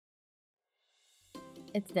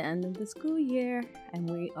It's the end of the school year and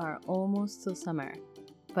we are almost to summer.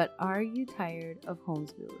 But are you tired of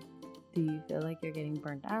homeschool? Do you feel like you're getting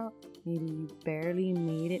burnt out? Maybe you barely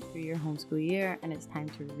made it through your homeschool year and it's time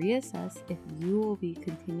to reassess if you will be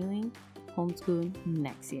continuing homeschool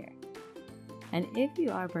next year. And if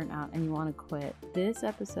you are burnt out and you want to quit, this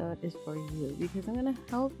episode is for you because I'm going to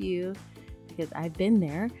help you because I've been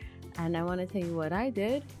there and I want to tell you what I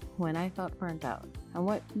did when I felt burnt out and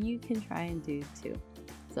what you can try and do too.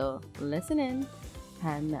 So listen in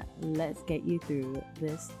and let's get you through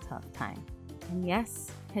this tough time. And yes,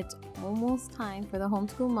 it's almost time for the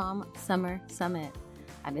Homeschool Mom Summer Summit.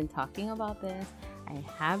 I've been talking about this. I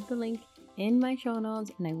have the link in my show notes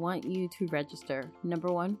and I want you to register.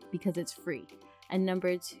 Number one, because it's free. And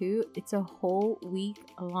number two, it's a whole week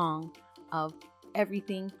long of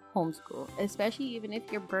everything homeschool. Especially even if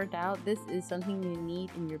you're burnt out, this is something you need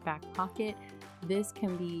in your back pocket. This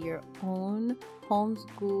can be your own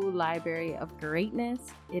homeschool library of greatness.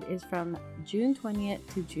 It is from June 20th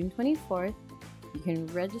to June 24th. You can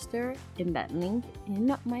register in that link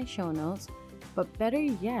in my show notes. But better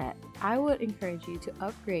yet, I would encourage you to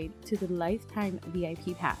upgrade to the Lifetime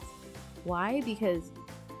VIP Pass. Why? Because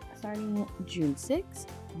starting June 6th,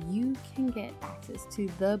 you can get access to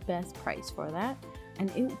the best price for that. And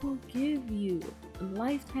it will give you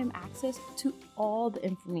lifetime access to all the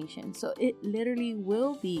information. So it literally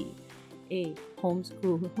will be a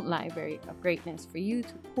homeschool library of greatness for you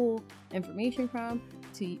to pull information from,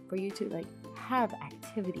 for you to have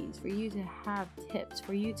activities, for you to have tips,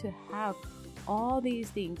 for you to have all these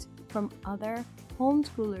things from other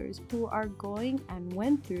homeschoolers who are going and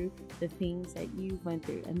went through the things that you went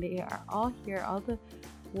through. And they are all here. All the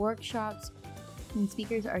workshops and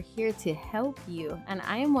speakers are here to help you. And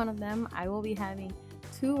I am one of them. I will be having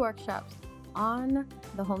 2 workshops on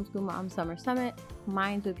the Homeschool Mom Summer Summit.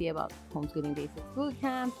 Mine would be about homeschooling basics boot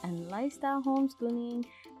camp and lifestyle homeschooling.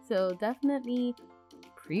 So definitely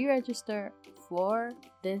pre-register for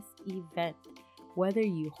this event. Whether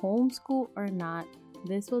you homeschool or not,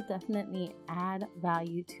 this will definitely add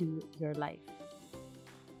value to your life.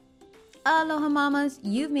 Aloha mamas,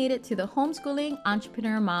 you've made it to the Homeschooling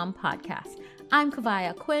Entrepreneur Mom podcast. I'm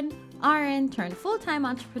Kavaya Quinn, RN turned full-time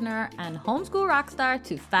entrepreneur and homeschool rockstar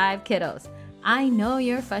to 5 kiddos. I know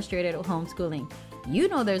you're frustrated with homeschooling. You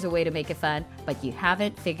know there's a way to make it fun, but you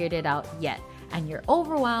haven't figured it out yet. And you're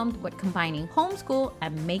overwhelmed with combining homeschool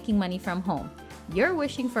and making money from home. You're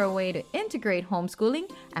wishing for a way to integrate homeschooling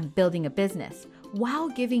and building a business while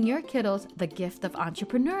giving your kiddos the gift of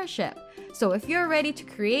entrepreneurship. So if you're ready to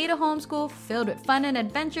create a homeschool filled with fun and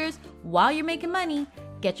adventures while you're making money,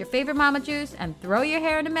 get your favorite mama juice and throw your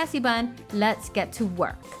hair in a messy bun. Let's get to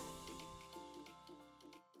work.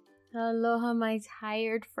 Aloha, my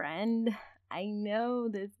tired friend. I know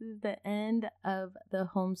this is the end of the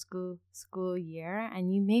homeschool school year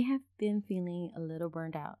and you may have been feeling a little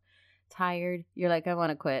burned out, tired. You're like, I want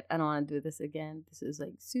to quit. I don't want to do this again. This is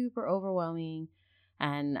super overwhelming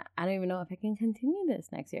and I don't even know if I can continue this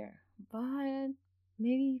next year. But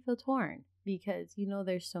maybe you feel torn because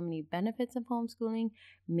there's so many benefits of homeschooling.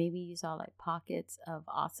 Maybe you saw pockets of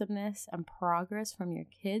awesomeness and progress from your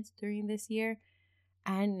kids during this year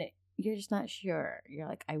and you're just not sure. You're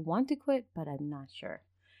like, I want to quit, but I'm not sure.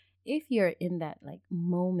 If you're in that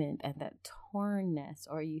moment and that tornness,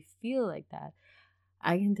 or you feel like that,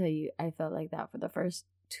 I can tell you, I felt like that for the first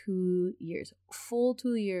 2 years, full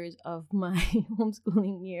 2 years of my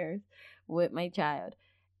homeschooling years with my child.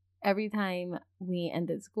 Every time we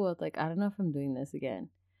ended school, it's like, I don't know if I'm doing this again.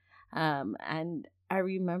 And I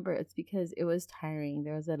remember it's because it was tiring.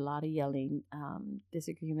 There was a lot of yelling,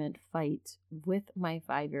 disagreement, fight with my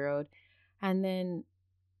 5-year-old. And then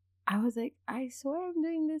I was like, I swear I'm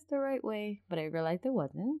doing this the right way. But I realized it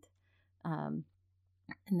wasn't. And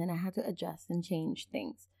then I had to adjust and change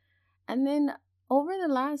things. And then over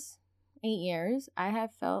the last 8 years, I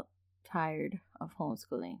have felt tired of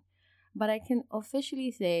homeschooling. But I can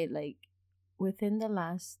officially say within the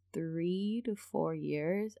last 3 to 4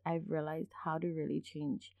 years, I've realized how to really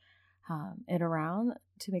change it around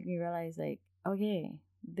to make me realize okay,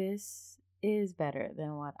 this is better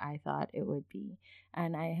than what I thought it would be.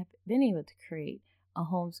 And I have been able to create a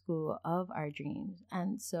homeschool of our dreams.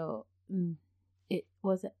 And so it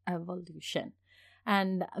was an evolution.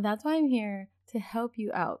 And that's why I'm here to help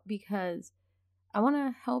you out because I want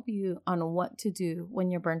to help you on what to do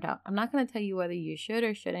when you're burnt out. I'm not going to tell you whether you should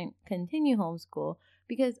or shouldn't continue homeschool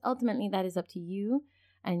because ultimately that is up to you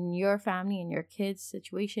and your family and your kids'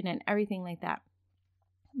 situation and everything like that.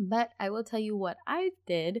 But I will tell you what I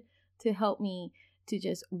did to help me to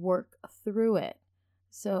just work through it.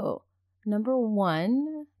 So, number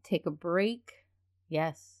 1, take a break.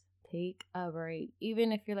 Yes, take a break.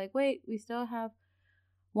 Even if you're like, wait, we still have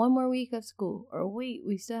one more week of school, or wait,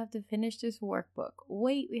 we still have to finish this workbook.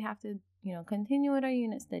 Wait, we have to, continue with our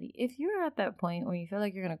unit study. If you're at that point where you feel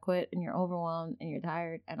like you're going to quit and you're overwhelmed and you're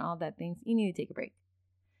tired and all that things, you need to take a break.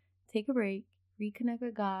 Take a break, reconnect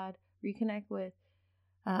with God, reconnect with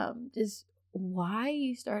just why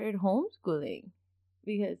you started homeschooling,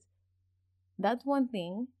 because that's one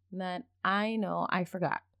thing that I know I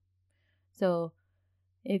forgot. So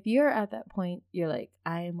if you're at that point, you're like,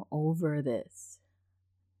 I'm over this.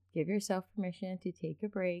 Give yourself permission to take a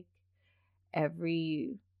break.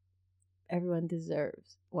 Everyone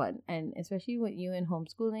deserves one. And especially with you in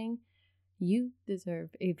homeschooling, you deserve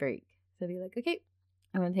a break. So be like, okay,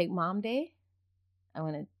 I'm going to take mom day. I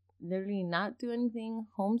want to literally not do anything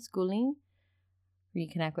homeschooling.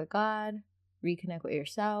 Reconnect with God. Reconnect with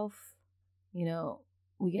yourself.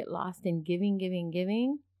 We get lost in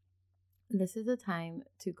giving. This is a time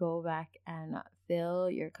to go back and fill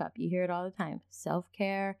your cup. You hear it all the time.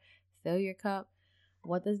 Self-care, fill your cup.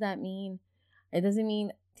 What does that mean? It doesn't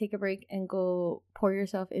mean take a break and go pour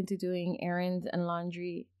yourself into doing errands and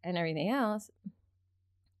laundry and everything else.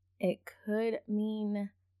 It could mean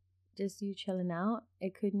just you chilling out.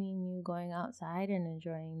 It could mean you going outside and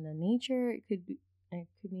enjoying the nature. It could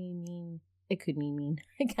mean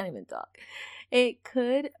I can't even talk. It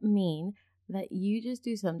could mean that you just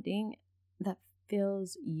do something that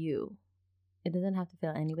fills you. It doesn't have to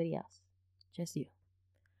fill anybody else, just you.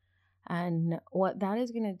 And what that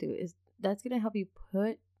is going to do is that's going to help you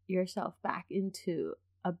put yourself back into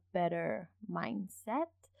a better mindset,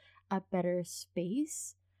 a better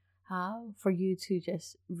space for you to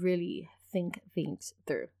just really think things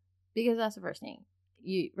through. Because that's the first thing.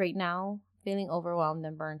 You right now, feeling overwhelmed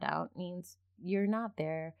and burnt out means you're not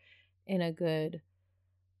there in a good,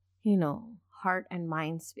 heart and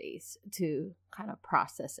mind space to kind of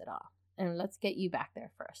process it all. And let's get you back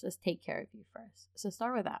there first. Let's take care of you first. So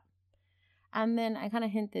start with that. And then I kind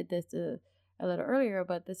of hinted this a little earlier,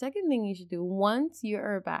 but the second thing you should do once you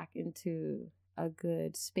are back into a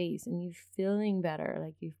good space and you're feeling better,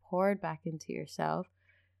 like you've poured back into yourself,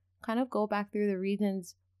 kind of go back through the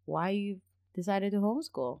reasons why you've decided to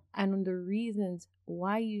homeschool and the reasons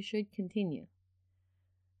why you should continue.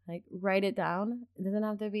 Like, write it down. It doesn't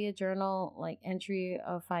have to be a journal like entry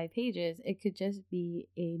of 5 pages. It could just be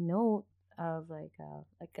a note of like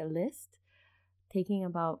a list, taking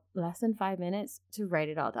about less than 5 minutes to write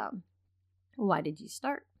it all down. Why did you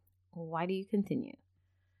start? Why do you continue?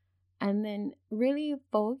 And then really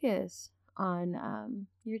focus on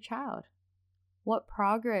your child. What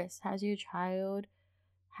progress has your child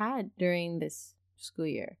had during this school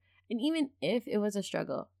year? And even if it was a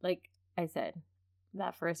struggle, like I said,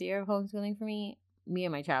 that first year of homeschooling for me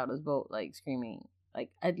and my child was both like screaming, like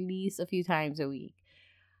at least a few times a week.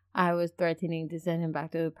 I was threatening to send him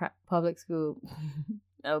back to public school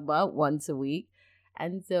about once a week.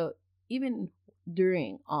 And so even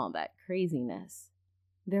during all that craziness,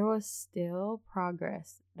 there was still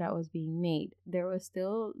progress that was being made. There was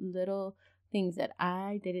still little things that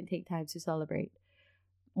I didn't take time to celebrate.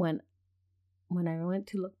 When I went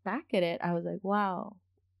to look back at it, I was like, wow,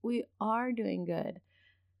 we are doing good.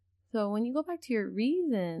 So when you go back to your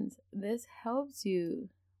reasons, this helps you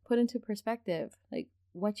put into perspective like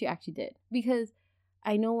what you actually did. Because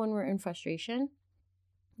I know when we're in frustration,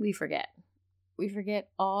 we forget. We forget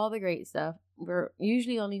all the great stuff. We're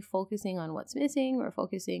usually only focusing on what's missing. We're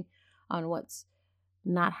focusing on what's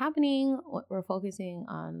not happening. We're focusing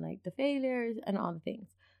on like the failures and all the things.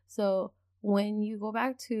 So when you go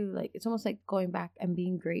back to like, it's almost like going back and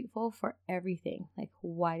being grateful for everything. Like,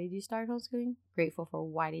 why did you start homeschooling? Grateful for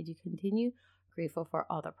why did you continue? Grateful for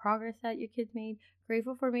all the progress that your kids made.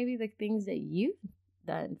 Grateful for maybe the things that you've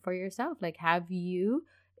done for yourself. Like, have you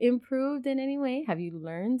improved in any way? Have you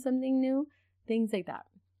learned something new? Things like that.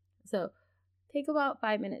 So take about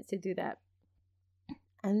 5 minutes to do that.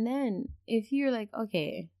 And then if you're like,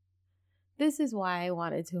 okay, this is why I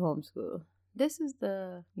wanted to homeschool. This is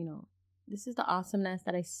the awesomeness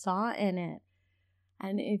that I saw in it.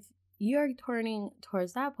 And if you're turning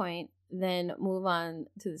towards that point, then move on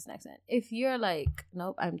to this next one. If you're like,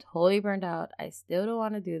 nope, I'm totally burned out. I still don't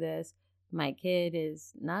want to do this. My kid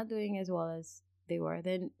is not doing as well as they were.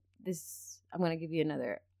 Then I'm going to give you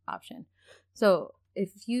another option. So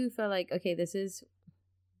if you feel like, okay, this is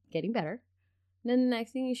getting better, then the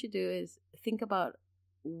next thing you should do is think about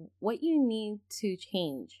what you need to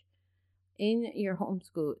change in your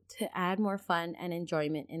homeschool to add more fun and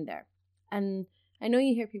enjoyment in there. And I know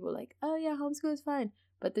you hear people like, oh yeah, homeschool is fun.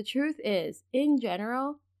 But the truth is, in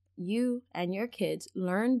general, you and your kids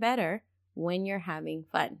learn better when you're having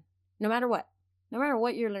fun, no matter what. no matter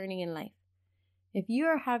what you're learning in life. If you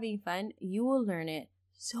are having fun, you will learn it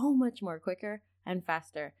so much more quicker and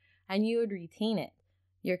faster, and you would retain it.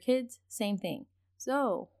 Your kids, same thing.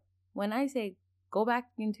 So when I say go back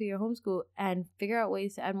into your homeschool and figure out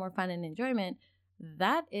ways to add more fun and enjoyment,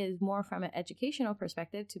 that is more from an educational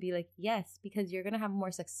perspective to be like, yes, because you're going to have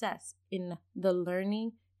more success in the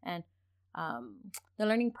learning and the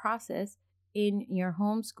learning process in your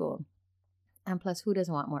homeschool. And plus, who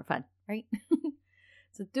doesn't want more fun, right?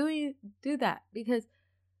 So do that, because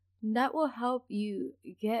that will help you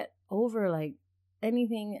get over like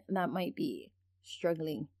anything that might be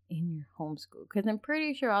struggling in your homeschool. Because I'm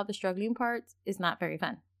pretty sure all the struggling parts is not very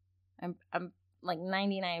fun. I'm like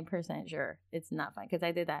 99% sure it's not fun, because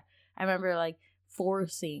I did that. I remember like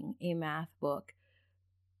forcing a math book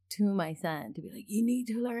to my son to be like, you need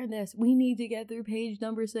to learn this. We need to get through page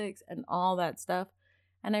number 6 and all that stuff.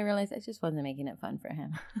 And I realized I just wasn't making it fun for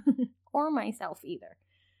him or myself either.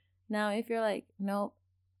 Now, if you're like, nope,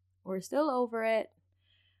 we're still over it,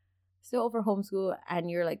 still over homeschool, and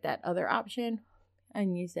you're like that other option,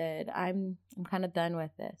 and you said, I'm kind of done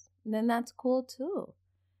with this, then that's cool too.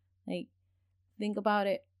 Like, think about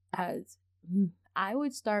it as, I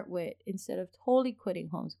would start with, instead of totally quitting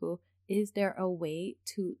homeschool, is there a way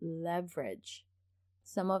to leverage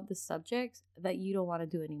some of the subjects that you don't want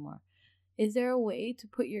to do anymore? Is there a way to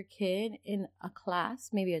put your kid in a class,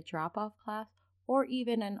 maybe a drop-off class, or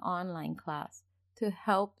even an online class to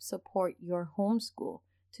help support your homeschool,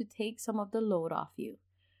 to take some of the load off you?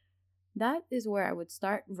 That is where I would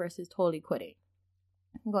start versus totally quitting.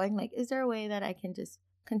 Going like, is there a way that I can just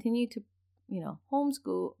continue to,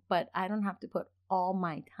 homeschool, but I don't have to put all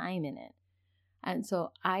my time in it? And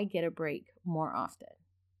so I get a break more often,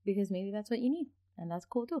 because maybe that's what you need, and that's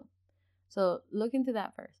cool too. So look into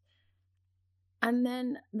that first. And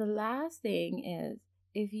then the last thing is,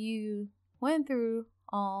 if you went through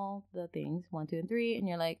all the things, 1, 2, and 3, and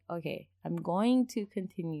you're like, okay, I'm going to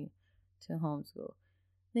continue to homeschool,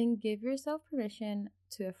 then give yourself permission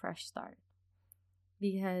to a fresh start,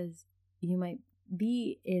 because you might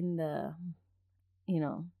be in the,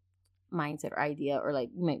 mindset or idea, or like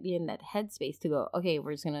you might be in that headspace to go, okay,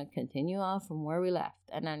 we're just going to continue off from where we left.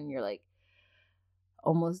 And then you're like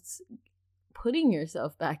almost putting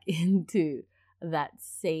yourself back into that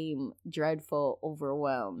same dreadful,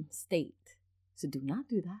 overwhelmed state. So do not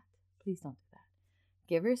do that. Please don't do that.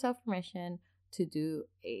 Give yourself permission to do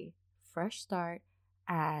a fresh start,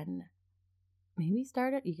 and maybe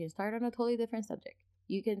you can start on a totally different subject.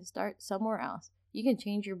 You can start somewhere else. You can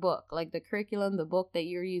change your book, like the curriculum, the book that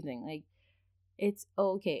you're using. Like, it's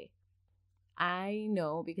okay. I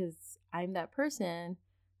know, because I'm that person,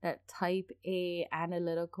 that type A,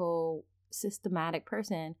 analytical, systematic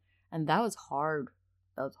person. And that was hard.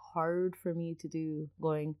 That was hard for me to do,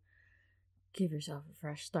 going, give yourself a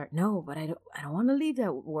fresh start. No, but I don't want to leave that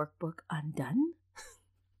workbook undone.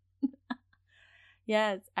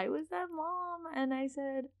 Yes, I was that mom, and I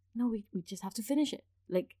said, no, we just have to finish it.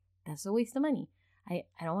 Like, that's a waste of money. I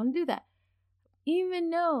don't want to do that.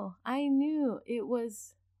 Even though I knew it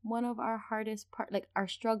was one of our hardest like our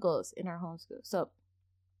struggles in our homeschool. So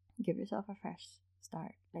give yourself a fresh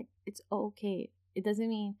start. Like, it's okay. It doesn't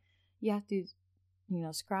mean you have to,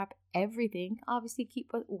 scrap everything. Obviously keep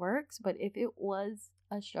what works, but if it was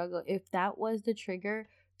a struggle, if that was the trigger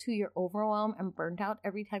to your overwhelm and burnt out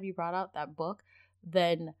every time you brought out that book,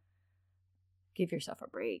 then give yourself a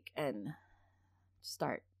break and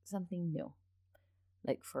start something new.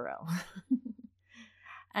 Like, for real.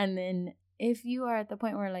 And then if you are at the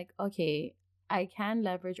point where like, okay, I can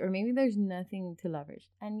leverage, or maybe there's nothing to leverage,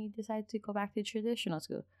 and you decide to go back to traditional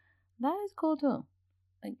school, that is cool too.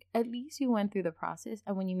 Like, at least you went through the process,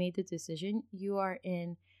 and when you made the decision, you are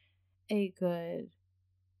in a good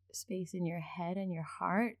space in your head and your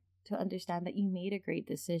heart to understand that you made a great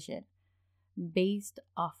decision based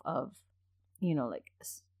off of, like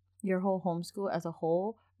your whole homeschool as a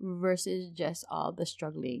whole versus just all the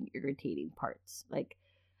struggling, irritating parts. Like,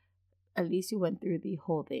 at least you went through the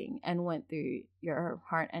whole thing and went through your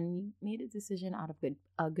heart, and you made a decision out of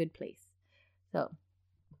a good place. So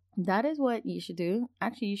that is what you should do.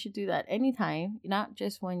 Actually, you should do that anytime, not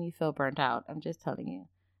just when you feel burnt out. I'm just telling you.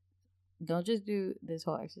 Don't just do this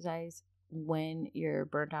whole exercise when you're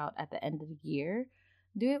burnt out at the end of the year.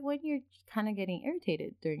 Do it when you're kind of getting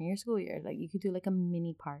irritated during your school year. Like, you could do like a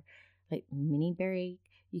mini part, like mini break.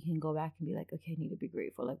 You can go back and be like, okay, I need to be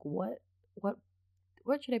grateful. Like, what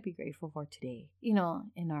should I be grateful for today? In our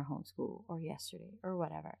homeschool, or yesterday, or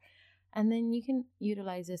whatever. And then you can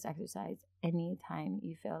utilize this exercise anytime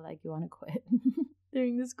you feel like you want to quit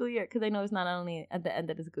during the school year. Because I know it's not only at the end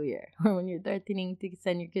of the school year or when you're threatening to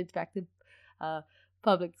send your kids back to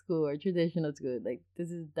public school or traditional school. Like,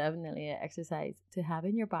 this is definitely an exercise to have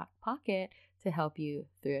in your back pocket to help you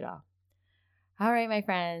through it all. All right, my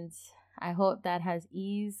friends, I hope that has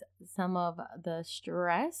eased some of the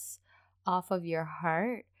stress off of your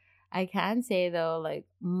heart. I can say though, like,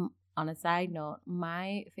 on a side note,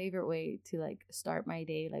 my favorite way to like start my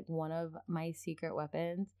day, like one of my secret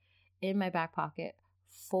weapons in my back pocket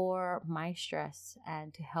for my stress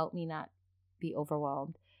and to help me not be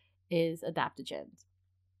overwhelmed, is adaptogens.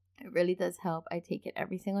 It really does help. I take it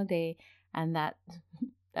every single day, and that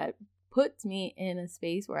puts me in a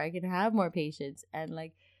space where I can have more patience and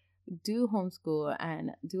like do homeschool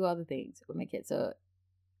and do other things with my kids. So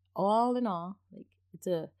all in all, like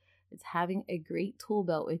it's having a great tool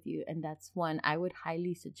belt with you, and that's one I would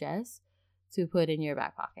highly suggest to put in your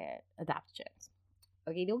back pocket, adaptogens.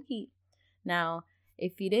 Okay, dokie. Now,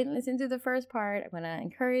 if you didn't listen to the first part, I'm going to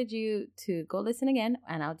encourage you to go listen again,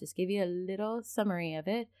 and I'll just give you a little summary of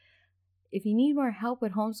it. If you need more help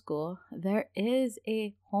with homeschool, there is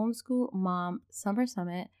a Homeschool Mom Summer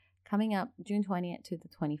Summit coming up June 20th to the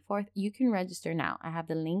 24th. You can register now. I have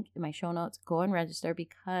the link in my show notes. Go and register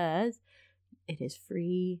because it is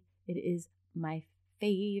free. It is my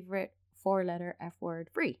favorite 4-letter F word,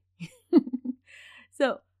 free.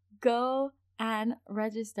 So go and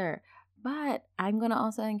register. But I'm going to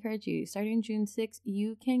also encourage you, starting June 6th,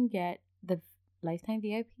 you can get the Lifetime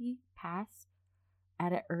VIP pass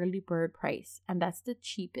at an early bird price. And that's the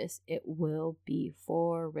cheapest it will be,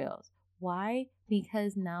 for reals. Why?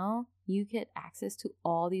 Because now you get access to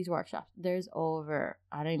all these workshops. There's over,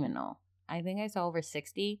 I don't even know, I think I saw over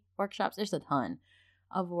 60 workshops. There's a ton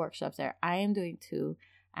of workshops there. I am doing 2,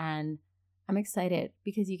 and I'm excited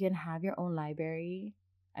because you can have your own library.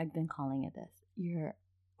 I've been calling it this, your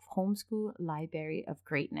homeschool library of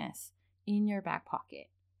greatness in your back pocket.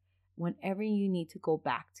 Whenever you need to go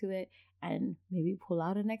back to it and maybe pull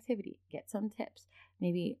out an activity, get some tips,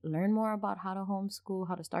 maybe learn more about how to homeschool,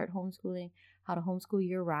 how to start homeschooling, how to homeschool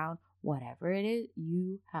year round, whatever it is,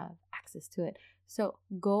 you have access to it. So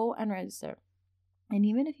go and register. And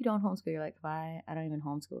even if you don't homeschool, you're like, I don't even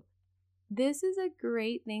homeschool. This is a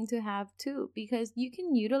great thing to have too, because you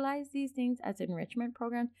can utilize these things as enrichment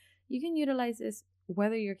programs. You can utilize this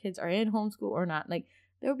whether your kids are in homeschool or not. Like,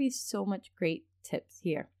 there will be so much great tips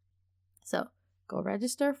here. So go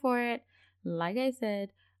register for it. Like I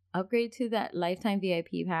said, upgrade to that Lifetime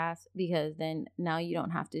VIP pass, because then now you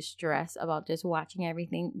don't have to stress about just watching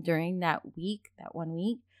everything during that 1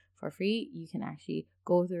 week for free. You can actually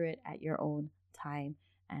go through it at your own time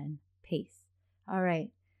and pace. All right.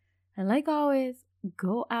 And like always,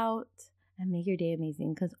 go out and make your day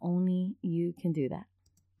amazing, because only you can do that.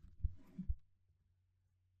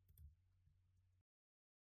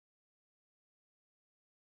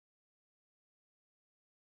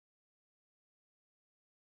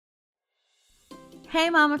 Hey,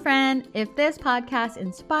 mama friend, if this podcast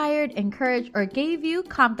inspired, encouraged, or gave you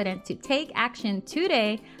confidence to take action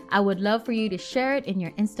today, I would love for you to share it in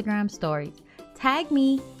your Instagram stories. Tag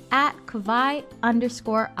me at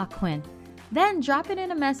Kavai_Aquin. Then drop it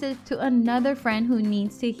in a message to another friend who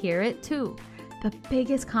needs to hear it too. The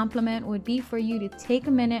biggest compliment would be for you to take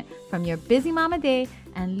a minute from your busy mama day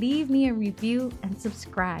and leave me a review and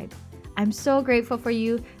subscribe. I'm so grateful for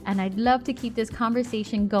you, and I'd love to keep this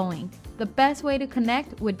conversation going. The best way to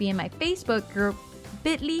connect would be in my Facebook group,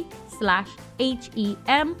 bit.ly/HEM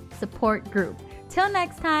support group. Till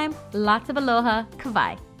next time, lots of aloha,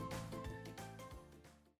 Kavai.